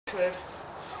Good.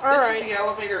 All this right. is the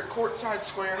elevator at Courtside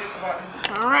Square. Hit the button.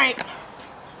 All right.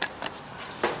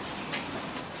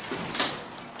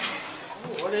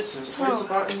 Ooh, what is this? Where's the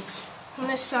buttons? On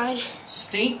this side.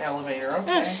 State elevator.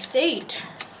 Okay. Oh, state.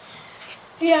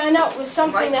 Yeah, I know. It was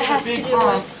something that has to do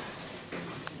with.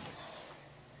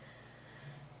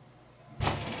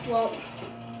 Well,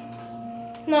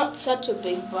 not such a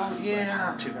big bump. Yeah,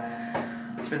 not too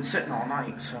bad. It's been sitting all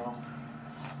night, so.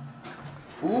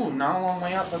 Ooh, not a long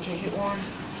way up. Okay, hit one.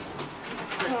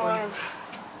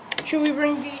 Should we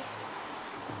bring the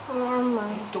alarm?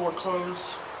 Door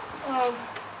closed.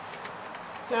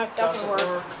 No, it doesn't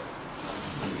work.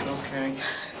 Okay.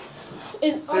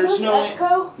 There's no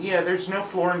echo? Yeah, there's no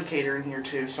floor indicator in here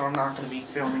too, so I'm not going to be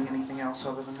filming anything else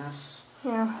other than this.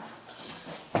 Yeah.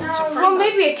 Well,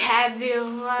 maybe a cab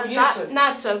view.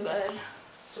 Not so good.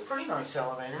 It's a pretty nice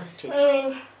elevator.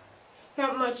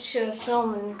 Not much to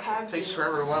film in cab view. Takes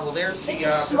forever to level. There's the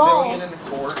pavilion in the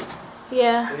court.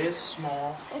 Yeah. It is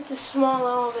small. It's a small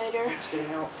elevator. It's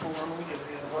getting out. Hold on, let me get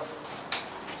rid of the buttons.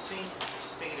 See?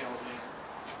 State elevator.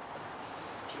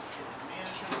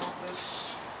 Management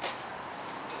office.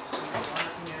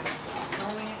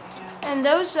 And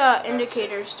those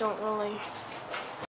indicators don't really